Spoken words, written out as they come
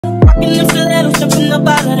And them stilettos jumping up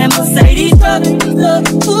out of that Mercedes truck.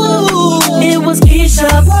 Ooh, it was Keisha,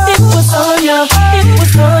 it was Sonia, it was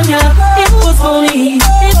Sonia, it was Monique,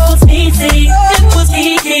 it was Easy, it was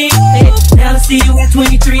Kiki. Now I see you at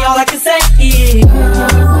 23, all I can say is hey,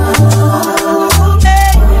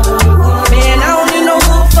 man, I don't need no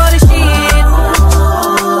room for the shit.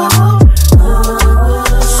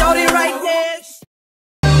 Shorty right there.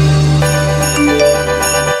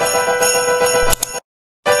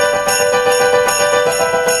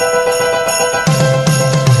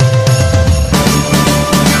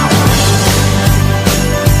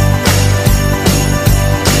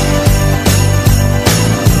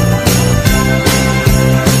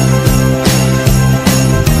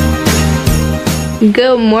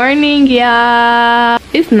 Good morning, y'all.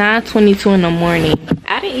 It's 9:22 in the morning.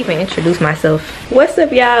 I didn't even introduce myself. What's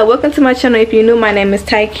up, y'all? Welcome to my channel. If you're new, my name is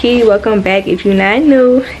Taiki. Welcome back if you're not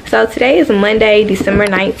new. So today is Monday, December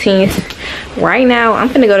 19th. Right now I'm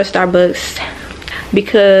gonna go to Starbucks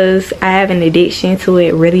because I have an addiction to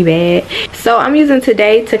it really bad. So I'm using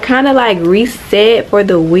today to kind of like reset for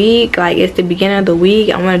the week. Like, it's the beginning of the week.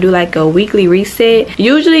 I want to do like a weekly reset.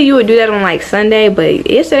 Usually you would do that on like Sunday, but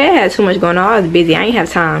yesterday I had too much going on. I was busy. I ain't have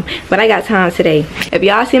time, but I got time today. If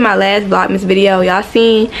y'all seen my last VLOGMAS video, y'all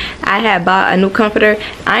seen I had bought a new comforter.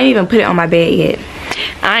 I ain't even put it on my bed yet.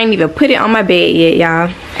 Y'all.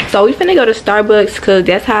 So we finna go to Starbucks because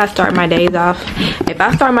that's how I start my days off. If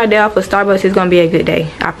I start my day off with Starbucks, it's gonna be a good day.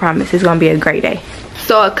 I promise, it's gonna be a great day.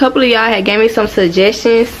 So a couple of y'all had gave me some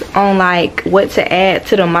suggestions on like what to add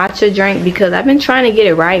to the matcha drink, because I've been trying to get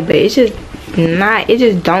it right, but it's just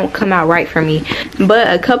don't come out right for me.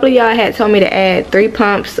 But a couple of y'all had told me to add 3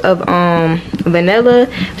 pumps of vanilla,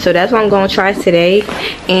 so that's what I'm gonna try today.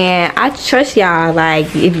 And I trust y'all. Like,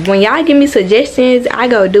 when y'all give me suggestions, I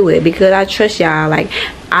go do it because I trust y'all. Like,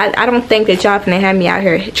 I don't think that y'all finna have me out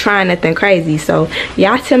here trying nothing crazy. So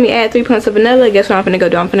y'all tell me add 3 pumps of vanilla, guess what I'm finna go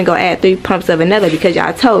do? I'm finna go add 3 pumps of vanilla because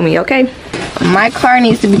y'all told me, okay? My car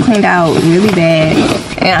needs to be cleaned out really bad,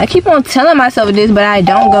 and I keep on telling myself this, but I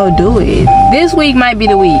don't go do it. This week might be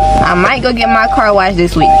the week. I might go get my car washed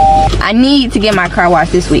this week. I need to get my car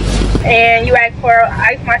washed this week. And you ask for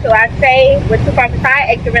iced matcha latte with 2 pumps inside,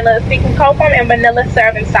 extra vanilla speaking cold foam, and vanilla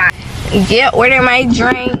syrup inside. Yeah, order my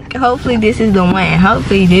drink. Hopefully this is the one.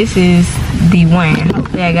 Hopefully this is the one.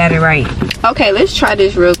 Hopefully I got it right. Okay, let's try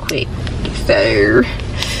this real quick. So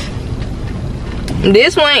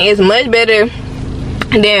this one is much better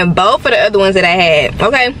than both of the other ones that I had.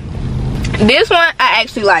 Okay, this one I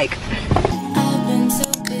actually like. I've been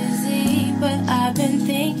so busy, but I've been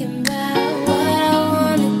thinking about what I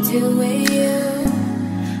wanna do with you.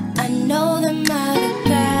 I know them other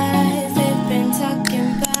guys, they've been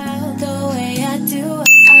talking about the way I do what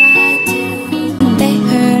I do. They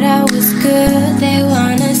heard I was good, they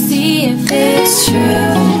wanna see if it's true.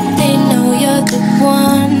 They know you're the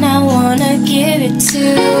one I wanna give it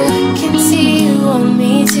to. Can see you want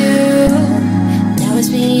me too. Now it's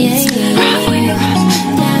me and you.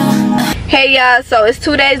 Hey y'all, so it's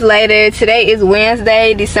 2 days later. Today is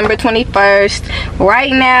Wednesday, December 21st.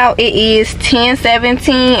 Right now it is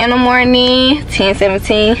 10:17 in the morning.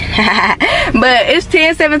 10:17 but it's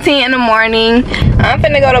 10:17 in the morning. I'm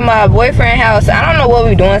finna go to my boyfriend's house. I don't know what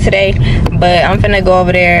we're doing today, but I'm finna go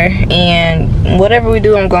over there, and whatever we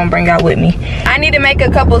do, I'm gonna bring out with me. I need to make a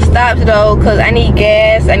couple stops though, because I need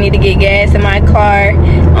gas. I need to get gas in my car.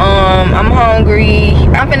 I'm hungry.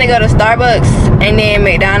 I'm finna go to Starbucks and then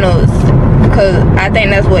McDonald's, because I think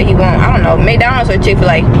that's what he wants. I don't know, McDonald's or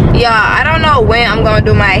Chick-fil-A. Y'all, I don't know when I'm gonna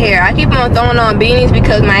do my hair. I keep on throwing on beanies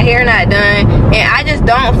because my hair not done, and I just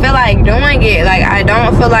don't feel like doing it. Like, I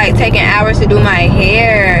don't feel like taking hours to do my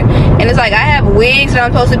hair. And it's like I have wigs that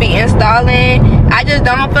I'm supposed to be installing. I just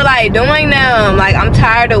don't feel like doing them. Like, I'm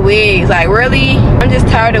tired of wigs. Like, really, I'm just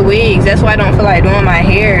tired of wigs. That's why I don't feel like doing my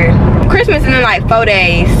hair. Christmas is in like 4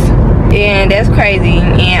 days, and that's crazy,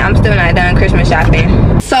 and I'm still not done Christmas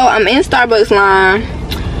shopping. So I'm in Starbucks line,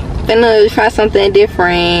 finna try something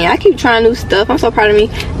different. I keep trying new stuff. I'm so proud of me,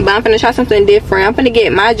 but I'm finna try something different. I'm finna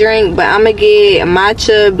get my drink, but I'm gonna get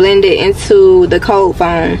matcha blended into the cold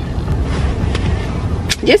foam,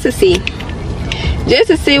 just to see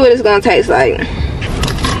what it's gonna taste like.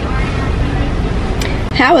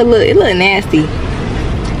 How it look? It look nasty.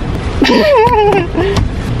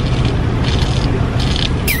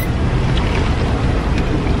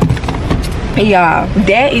 Y'all,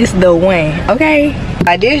 that is the one, okay?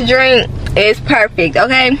 This drink is perfect,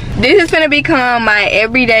 okay? This is gonna become my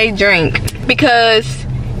everyday drink because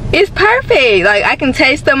it's perfect. Like, I can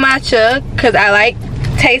taste the matcha because I like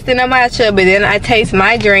tasting the matcha, but then I taste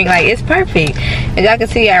my drink. Like, it's perfect. As y'all can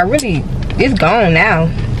see, it's gone now.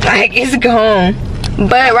 Like, it's gone.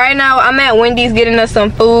 But right now I'm at Wendy's getting us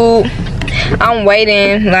some food. I'm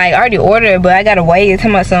waiting. Like, I already ordered, but I gotta wait. It's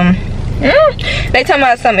talking about some they talking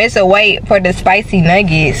about some, it's a wait for the spicy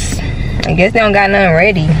nuggets. I guess they don't got nothing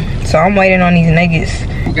ready, so I'm waiting on these nuggets.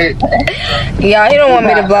 Y'all, he don't want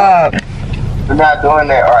me to vlog. You're not doing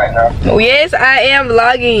that right now. Yes, I am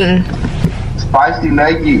vlogging. Spicy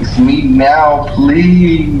nuggets, me now,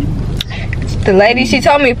 please. The lady, she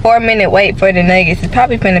told me 4-minute wait for the nuggets. It's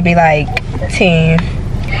probably gonna be like 10.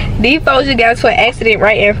 These folks just got to an accident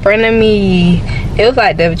right in front of me. It was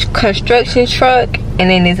like the construction truck and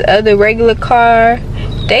then this other regular car.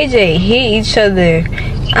 They just hit each other.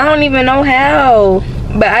 I don't even know how,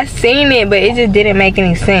 but I seen it, but it just didn't make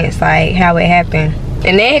any sense, like how it happened.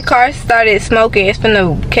 And then his car started smoking. It's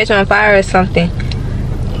finna catch on fire or something.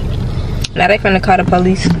 Now they finna call the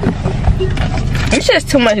police. It's just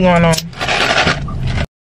too much going on.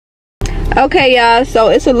 Okay, y'all, so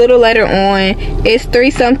it's a little later on. It's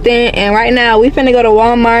 3-something, and right now we finna go to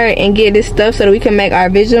Walmart and get this stuff so that we can make our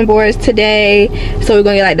vision boards today. So we're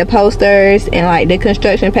gonna get like the posters and like the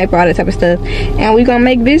construction paper, all that type of stuff, and we're gonna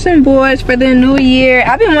make vision boards for the new year.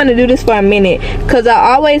 I've been wanting to do this for a minute because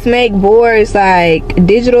I always make boards, like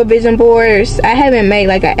digital vision boards. I haven't made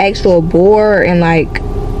like an actual board in like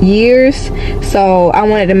years, so I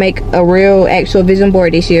wanted to make a real actual vision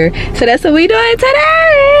board this year. So that's what we doing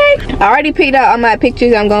today. I already picked out all my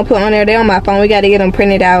pictures I'm gonna put on there. They're on my phone. We gotta get them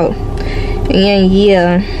printed out. And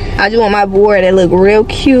yeah, I just want my board that look real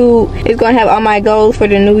cute. It's gonna have all my goals for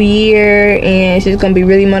the new year, and it's just gonna be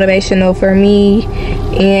really motivational for me.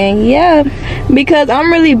 And yeah, because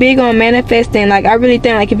I'm really big on manifesting. Like, I really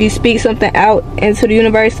think like if you speak something out into the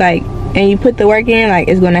universe, like, and you put the work in, like,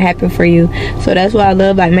 it's gonna happen for you. So that's why I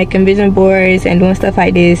love like making vision boards and doing stuff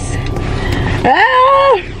like this.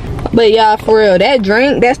 But y'all, for real, that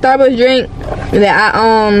drink, that Starbucks drink that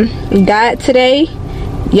I got today,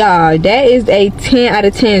 y'all, that is a 10 out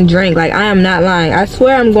of 10 drink. Like, I am not lying. I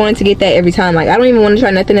swear I'm going to get that every time. Like, I don't even want to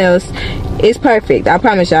try nothing else. It's perfect, I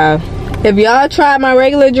promise y'all. If y'all tried my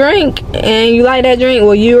regular drink and you like that drink,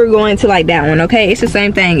 well, you are going to like that one, okay? It's the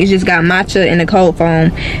same thing. It's just got matcha in the cold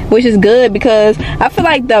foam, which is good because I feel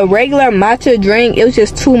like the regular matcha drink, it was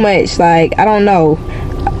just too much. Like, I don't know,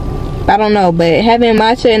 but having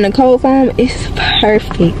matcha in the cold foam is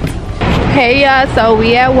perfect. Hey y'all, so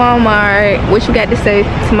we at Walmart. What you got to say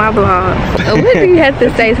to my vlog? What do you have to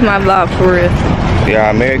say to my vlog, for real?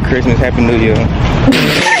 Yeah, Merry Christmas, Happy New Year.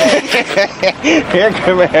 Merry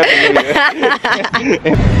Christmas, Happy New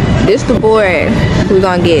Year. This the board we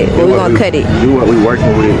gonna get. We gonna cut it. Do what we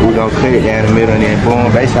working with. We gonna cut it down the middle and then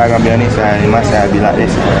boom. They side gonna be on this side and my side be like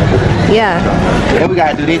this side. Yeah. Then we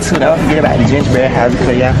gotta do this too. Don't forget about the gingerbread house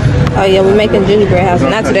because y'all. Oh yeah, we're making gingerbread house.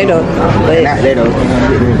 Not today though. But not today though.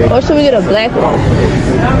 or should we get a black one?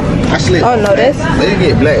 Actually, oh no, that's. Let's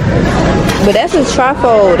get black. But that's a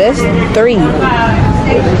trifold. That's 3.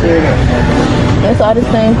 That's all the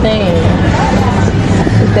same thing.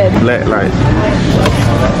 It's that black light.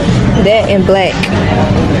 That and black.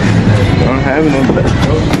 I don't have no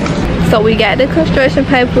black. So we got the construction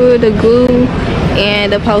paper, the glue,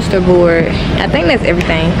 and the poster board. I think that's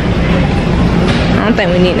everything. I don't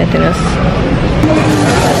think we need nothing else.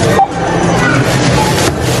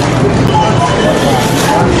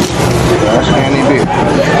 That's candy big.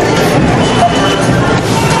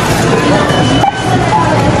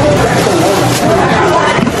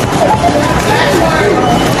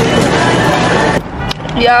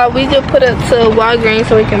 Y'all, we just put up to Walgreens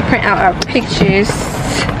so we can print out our pictures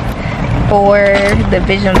for the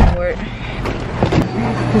vision board.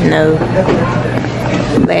 No.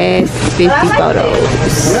 Last 50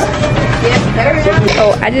 photos.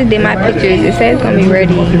 Oh, I just did my pictures. It says it's gonna be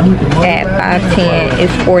ready at 5:10.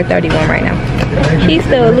 It's 4:31 right now. He's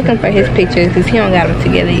still looking for his pictures because he don't got them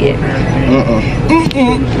together yet.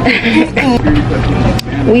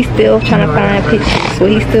 We still trying to find pictures.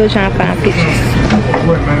 Well, he's still trying to find pictures.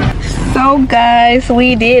 So guys,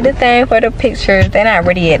 we did the thing for the pictures. They're not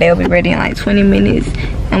ready yet. They'll be ready in like 20 minutes.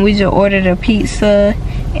 And we just ordered a pizza.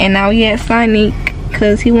 And now we at Sonic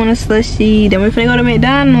because he want a slushie. Then we're finna go to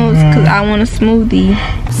McDonald's because I want a smoothie.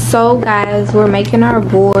 So guys, we're making our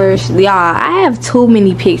boards. Y'all, I have too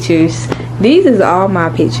many pictures. These is all my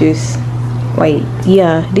pictures. Wait,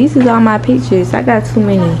 yeah, these is all my pictures. I got too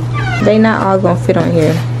many. They not all gonna fit on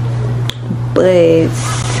here. But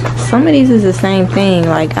some of these is the same thing.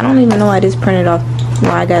 Like, I don't even know why this printed off.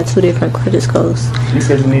 Why I got 2 different credit scores. You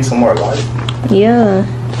said you need some more light. Yeah.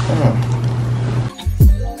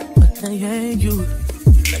 You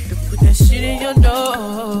like to put that shit in your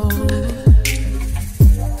nose,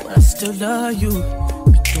 but I still love you.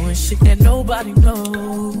 Be doing doing shit that nobody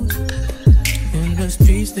knows. In the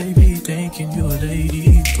streets they be thinking you're a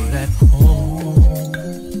lady, but at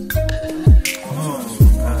home,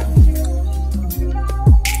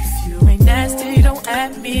 if you ain't nasty, don't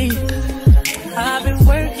at me. I've been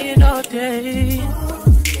working all day.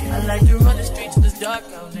 I like to run the streets till it's dark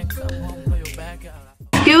out and come home, blow your back out.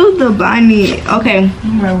 Excuse the bonnet. Okay,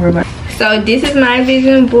 so this is my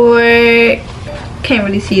vision board. Can't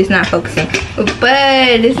really see, it's not focusing,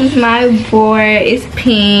 but this is my board. It's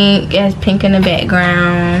pink, it has pink in the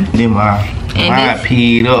background. Then mine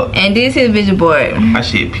peed up. And this is vision board. My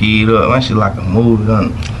shit peed up. My shit like a movie,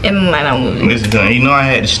 don't it? It might not move. This is done. You know I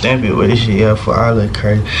had to stamp it with this shit, yeah, for all that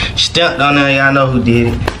crazy. Stamped on there, y'all know who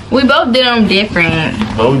did it. We both did them different.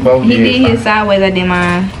 But we both He did his sideways, I did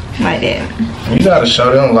mine like that. You gotta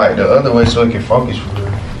show them like the other way so it can focus for real.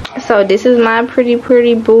 So this is my pretty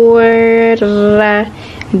board.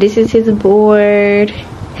 This is his board.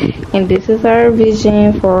 And this is our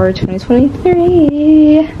vision for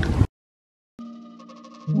 2023.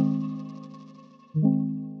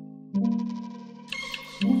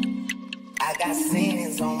 I got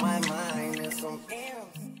sins on my mind and some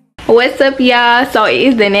M's. What's up, y'all? So it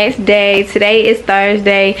is the next day. Today is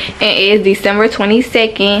Thursday and it is December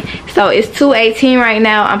 22nd. So it's 2:18 right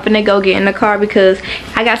now. I'm finna go get in the car because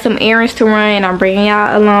I got some errands to run and I'm bringing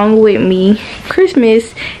y'all along with me.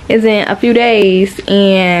 Christmas is in a few days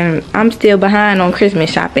and I'm still behind on Christmas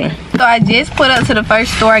shopping. So I just put up to the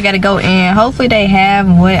first store I gotta go in. Hopefully they have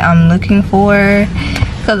what I'm looking for,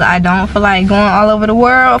 because I don't feel like going all over the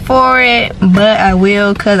world for it, but I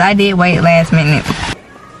will because I did wait last minute.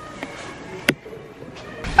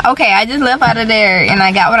 Okay, I just left out of there and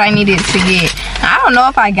I got what I needed to get. I don't know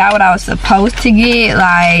if I got what I was supposed to get.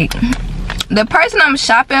 Like, the person I'm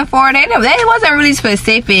shopping for, they wasn't really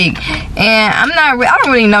specific, and I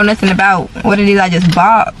don't really know nothing about what it is I just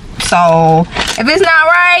bought. So if it's not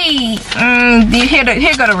right,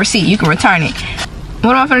 here go the receipt. You can return it.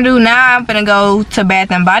 What am I gonna do now? I'm gonna go to Bath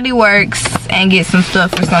and Body Works and get some stuff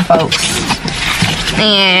for some folks.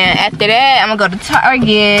 And after that, I'm gonna go to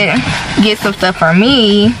Target, get some stuff for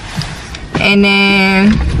me, and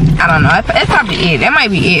then I don't know. That's probably it. That might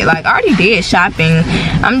be it. Like, I already did shopping.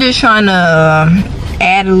 I'm just trying to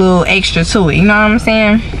add a little extra to it. You know what I'm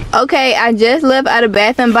saying? Okay, I just left out of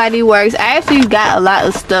Bath and Body Works. I actually got a lot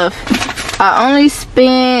of stuff. I only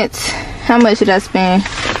spent, how much did I spend?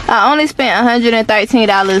 I only spent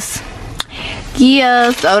 $113.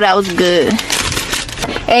 Yeah, so that was good.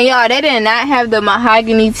 And y'all, they did not have the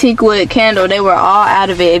mahogany teakwood candle. They were all out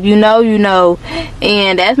of it. If you know, you know.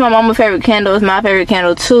 And that's my mama's favorite candle. It's my favorite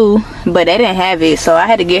candle too. But they didn't have it, so I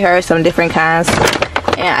had to get her some different kinds.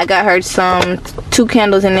 And I got her two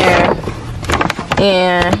candles in there.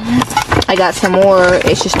 And I got some more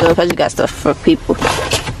extra stuff. I just got stuff for people.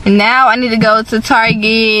 Now I need to go to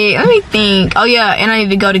Target. Let me think. Oh yeah, and I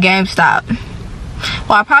need to go to GameStop.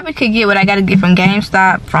 Well, I probably could get what I gotta get from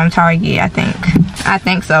GameStop from Target, I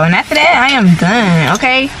think so. And after that, I am done,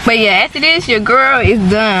 okay? But yeah, after this, your girl is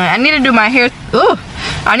done. I need to do my hair. Ooh,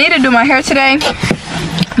 I need to do my hair today.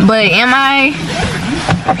 But am I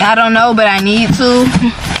don't know, but I need to.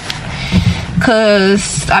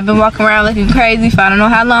 Cause I've been walking around looking crazy for I don't know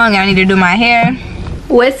how long, and I need to do my hair.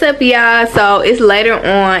 What's up, y'all? So it's later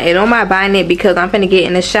on and on my bonnet because I'm finna get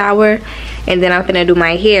in the shower and then I'm finna do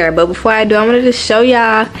my hair. But before I do, I wanted to show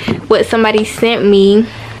y'all what somebody sent me.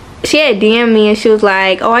 She had DM'd me and she was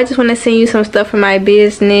like, oh, I just want to send you some stuff for my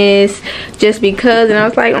business just because. And I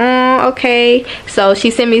was like, oh, okay. So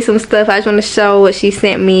she sent me some stuff. I just want to show what she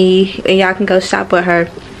sent me and y'all can go shop with her.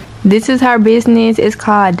 This is her business. It's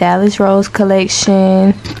called Dallas Rose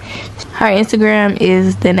Collection. Her Instagram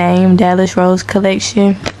is the name Dallas Rose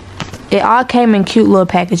Collection. It all came in cute little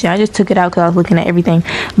packaging. I just took it out because I was looking at everything.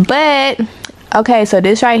 But okay, so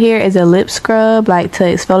this right here is a lip scrub, like to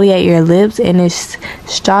exfoliate your lips, and it's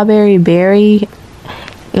strawberry berry.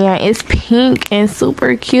 Yeah, it's pink and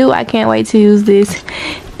super cute. I can't wait to use this.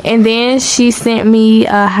 And then she sent me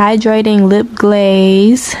a hydrating lip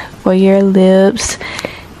glaze for your lips.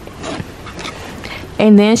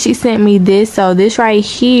 And then she sent me this. So this right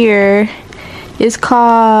here is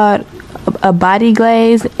called a body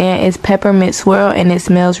glaze, and it's peppermint swirl, and it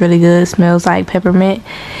smells really good. It smells like peppermint.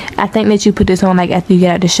 I think that you put this on like after you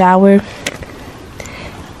get out the shower.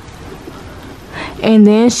 And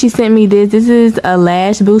then she sent me this. This is a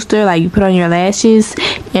lash booster, like you put on your lashes.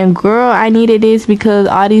 And girl, I needed this because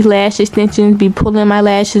all these lash extensions be pulling my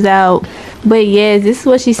lashes out. But yes, this is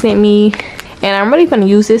what she sent me. And I'm really gonna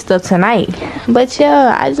use this stuff tonight. But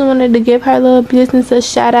yeah, I just wanted to give her little business a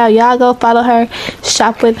shout out. Y'all go follow her,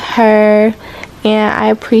 shop with her, and I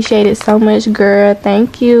appreciate it so much, girl.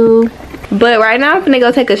 Thank you. But right now I'm finna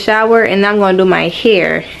go take a shower and I'm gonna do my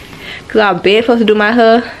hair, cause I've been supposed to do my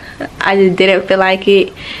hair. I just didn't feel like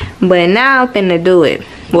it, but now I'm finna do it.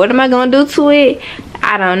 What am I gonna do to it?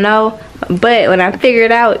 I don't know, but when I figure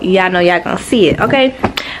it out, y'all know y'all gonna see it. Okay,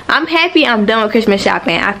 I'm happy I'm done with Christmas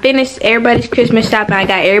shopping. I finished everybody's Christmas shopping. I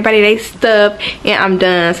got everybody their stuff and I'm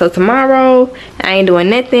done. So tomorrow I ain't doing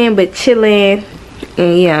nothing but chilling.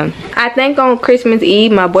 And yeah, I think on Christmas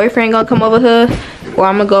Eve my boyfriend gonna come over here, or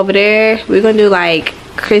I'm gonna go over there. We're gonna do like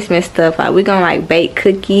Christmas stuff. Like we're gonna like bake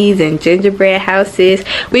cookies and gingerbread houses.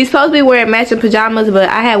 We supposed to be wearing matching pajamas, but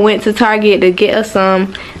I had went to Target to get us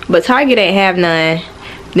some, but Target ain't have none.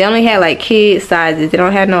 They only had like kid sizes. They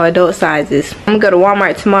don't have no adult sizes. I'm gonna go to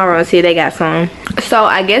Walmart tomorrow and see if they got some. So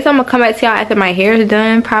I guess I'm gonna come back to y'all after my hair is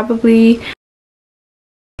done, probably.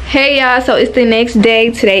 Hey y'all, so it's the next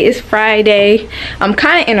day. Today is Friday. I'm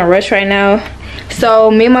kind of in a rush right now.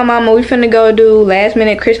 So me and my mama, we finna go do last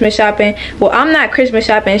minute Christmas shopping. Well, I'm not Christmas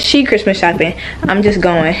shopping, she Christmas shopping. I'm just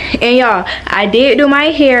going. And y'all, I did do my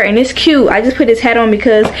hair and it's cute. I just put this hat on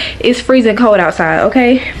because it's freezing cold outside,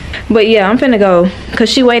 okay? But yeah, I'm finna go because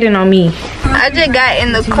she waiting on me. I just got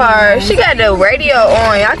in the car. She got the radio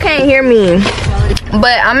on. Y'all can't hear me.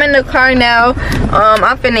 But I'm in the car now.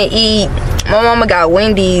 I'm finna eat. My mama got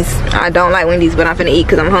Wendy's. I don't like Wendy's, but I'm finna eat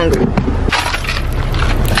because I'm hungry.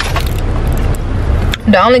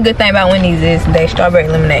 The only good thing about Wendy's is they strawberry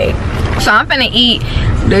lemonade. So I'm finna eat.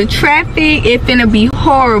 The traffic is finna be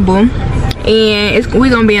horrible, and we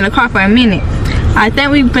gonna be in the car for a minute. I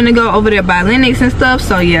think we finna go over there by Lennox and stuff.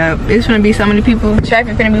 So yeah, it's finna be so many people.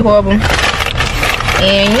 Traffic finna be horrible.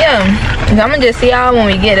 And yeah, I'm gonna just see y'all when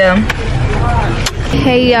we get there.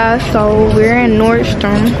 Hey y'all, so we're in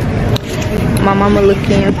Nordstrom. My mama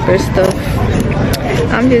looking for stuff.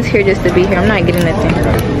 I'm just here just to be here. I'm not getting nothing.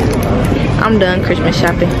 I'm done Christmas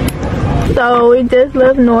shopping. So we just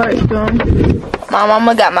left Nordstrom. My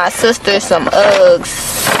mama got my sister some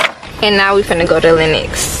Uggs. And now we finna go to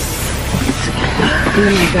Lennox. Oh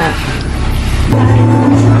my god.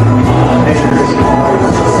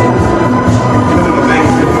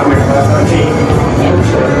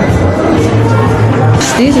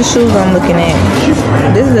 These are shoes I'm looking at.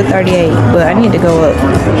 This is a 38, but I need to go up.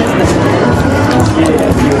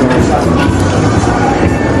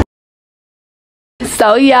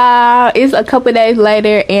 So y'all, it's a couple days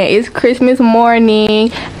later and it's Christmas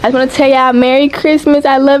morning. I just want to tell y'all Merry Christmas.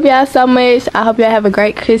 I love y'all so much. I hope y'all have a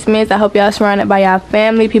great Christmas. I hope y'all surrounded by y'all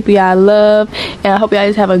family, people y'all love, and I hope y'all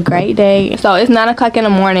just have a great day. So it's 9 o'clock in the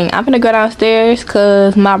morning. I'm gonna go downstairs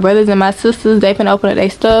because my brothers and my sisters, they finna open up their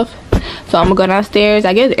stuff. So I'm gonna go downstairs.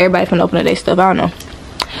 I guess everybody finna open up their stuff, I don't know,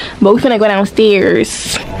 but we finna go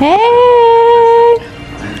downstairs.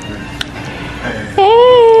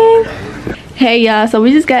 Hey y'all, so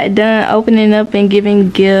we just got done opening up and giving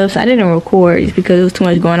gifts. I didn't record just because there was too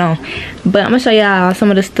much going on, but I'm gonna show y'all some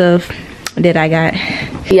of the stuff that I got.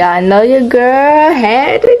 Y'all know your girl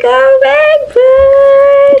had to go back.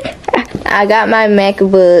 I got my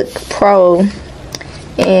MacBook Pro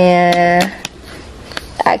and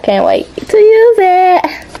I can't wait to use it.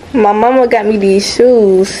 My mama got me these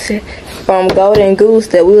shoes from Golden Goose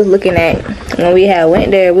that we was looking at when we had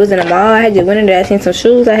went there. It was in the mall. I had just went in there. I seen some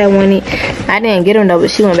shoes I had wanted. I didn't get them though,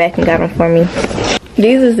 but she went back and got them for me.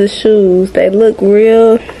 These is the shoes. They look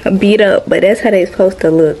real beat up, but that's how they supposed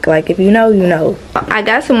to look. Like if you know, you know. I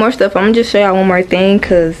got some more stuff. I'm gonna just show y'all one more thing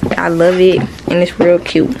because I love it and it's real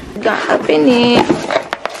cute. Got up in it.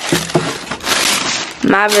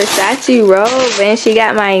 My Versace robe, and she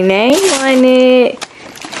got my name on it.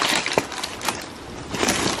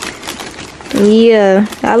 Yeah,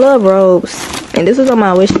 I love robes, and this was on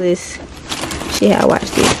my wish list. She had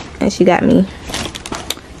watched it and she got me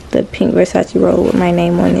the pink Versace robe with my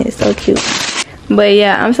name on it. It's so cute. But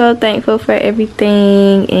yeah, I'm so thankful for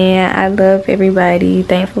everything, and I love everybody.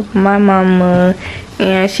 Thankful for my mama,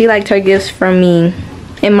 and she liked her gifts from me.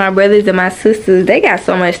 And my brothers and my sisters, they got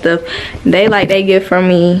so much stuff. They like they gift from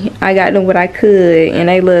me. I got them what I could, and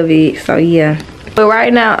they love it. So yeah. But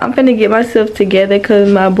right now, I'm finna get myself together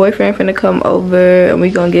because my boyfriend finna come over and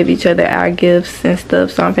we gonna give each other our gifts and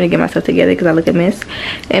stuff. So I'm finna get myself together because I look a mess.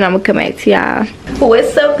 And I'm gonna come back to y'all.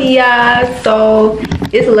 What's up, y'all? So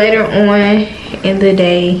it's later on in the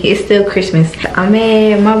day. It's still Christmas. I'm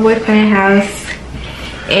at my boyfriend's house.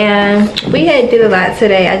 And we had did a lot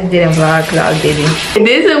today. I just didn't vlog because I was busy.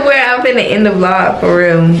 This is where I'm finna end the vlog for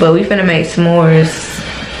real. But we finna make s'mores.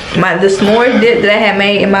 The s'mores dip that I had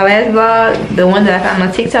made in my last vlog, the one that I found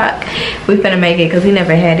on TikTok, we finna make it because we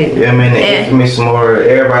never had it. Yeah, man, the infamous s'more.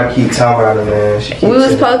 Everybody keep talking about it, man. We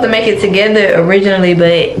was supposed to make it together originally,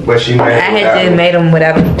 but she made I had just made them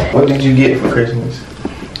without them. What did you get for Christmas?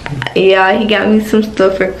 Yeah, he got me some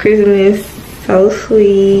stuff for Christmas. So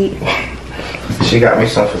sweet. She got me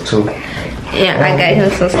something too. Yeah, I got him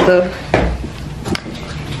some stuff.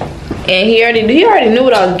 And he already knew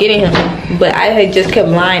what I was getting him, but I had just kept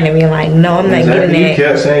lying to me like, no, I'm not getting that. You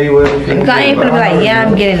kept saying you wasn't getting that. I ain't finna be like, yeah,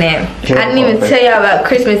 I'm getting that. I didn't even tell y'all about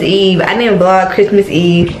Christmas Eve. I didn't vlog Christmas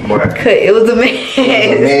Eve. It was a mess.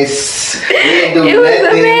 It was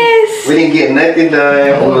a mess. We didn't get nothing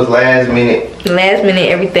done. It was last minute. Last minute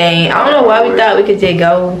everything. I don't know why we thought we could just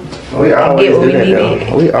go we always get what we do that, needed.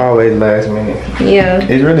 though. We always last minute. Yeah.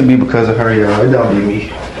 It really be because of her, y'all. It don't be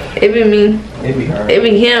me. It be me. It be her. It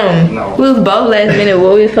be him. No. We was both last minute.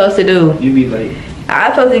 What we was supposed to do? You be late. I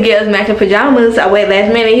was supposed to get us matching pajamas. I waited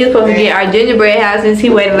last minute. He was supposed to get our gingerbread houses. He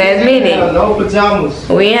waited last minute. We ain't had no pajamas.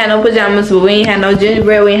 We ain't had no pajamas, but we ain't had no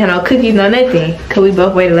gingerbread. We ain't had no cookies, no nothing. Cause we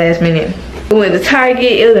both waited last minute. We went to Target.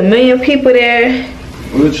 It was 1 million people there.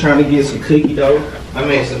 We were trying to get some cookie dough. I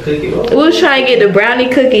mean some cookie dough. We was trying to get the brownie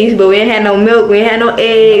cookies, but we ain't had no milk. We ain't had no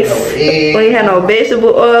eggs. We ain't had no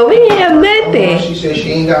vegetable oil. We didn't have nothing. She said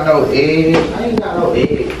she ain't got no eggs. I ain't got no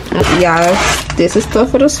eggs. Y'all, this is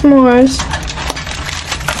stuff for the s'mores.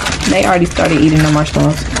 They already started eating the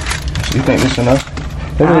marshmallows. You think this enough?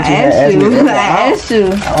 I asked you.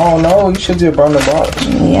 I don't know. You should just burn the box.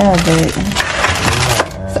 Yeah, but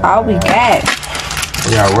that's all we got.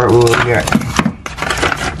 Yeah, what we got?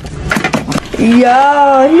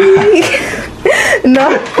 Yo, no.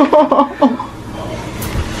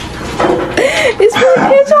 It's gonna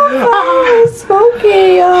catch on fire. It's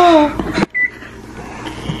smoking, y'all.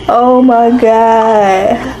 Oh my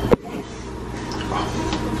god.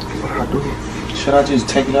 Should I just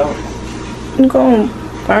take it out? I'm gonna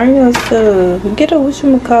burn your stuff. Get a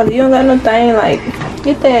whatchamacallit. You don't got no thing like,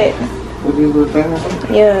 get that. What these little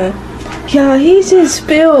things? Yeah. Y'all, he just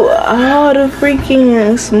spilled all the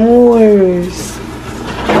freaking s'mores.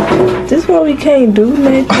 This is why we can't do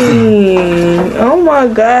nothing. Oh my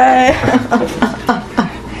god.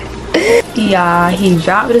 Y'all, he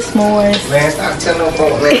dropped the s'mores. Man, stop telling them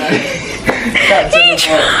folk, man.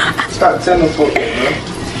 Stop telling them folk, man.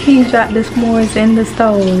 He dropped the s'mores in the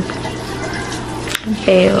stove.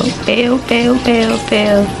 Fail.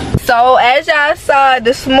 So as y'all saw,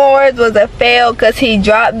 the s'mores was a fail because he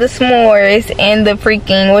dropped the s'mores in the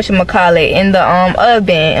freaking whatchamacallit in the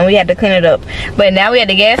oven, and we had to clean it up. But now we at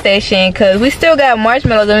the gas station because we still got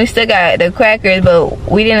marshmallows and we still got the crackers, but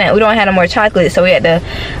we don't have no more chocolate, so we had to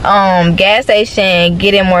gas station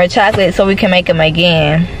get in more chocolate so we can make them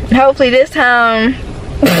again. Hopefully this time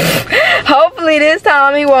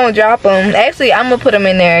he won't drop them. Actually, I'm gonna put them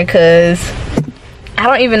in there because I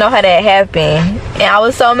don't even know how that happened. And I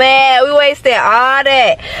was so mad. We wasted all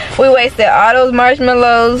that. We wasted all those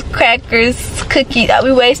marshmallows, crackers, cookies.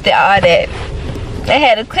 We wasted all that. I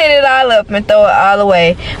had to clean it all up and throw it all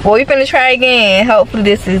away. But we finna try again. Hopefully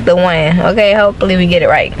this is the one. Okay, hopefully we get it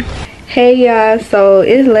right. Hey y'all, so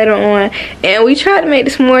it's later on and we tried to make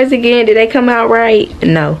the s'mores again. Did they come out right?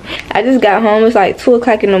 No. I just got home. It's like 2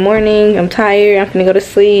 o'clock in the morning. I'm tired. I'm gonna go to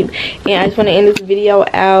sleep, and I just want to end this video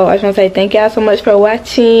out. I just want to say thank y'all so much for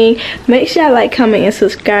watching. Make sure y'all like, comment, and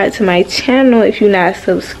subscribe to my channel if you're not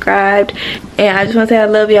subscribed. And I just want to say I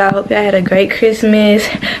love y'all. Hope y'all had a great Christmas.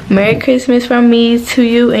 Merry Christmas from me to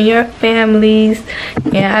you and your families.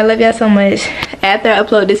 And I love y'all so much. After I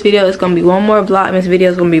upload this video, it's gonna be one more Vlogmas video.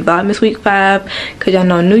 It's gonna be Vlogmas week 5, because y'all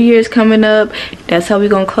know New Year's coming up. That's how we're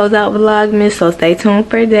gonna close out Vlogmas, so stay tuned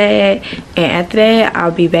for that. And after that, I'll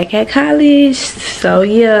be back at college. So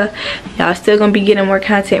yeah, y'all still gonna be getting more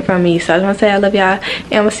content from me. So I just want to say I love y'all,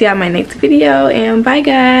 and we'll see y'all in my next video. And bye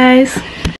guys.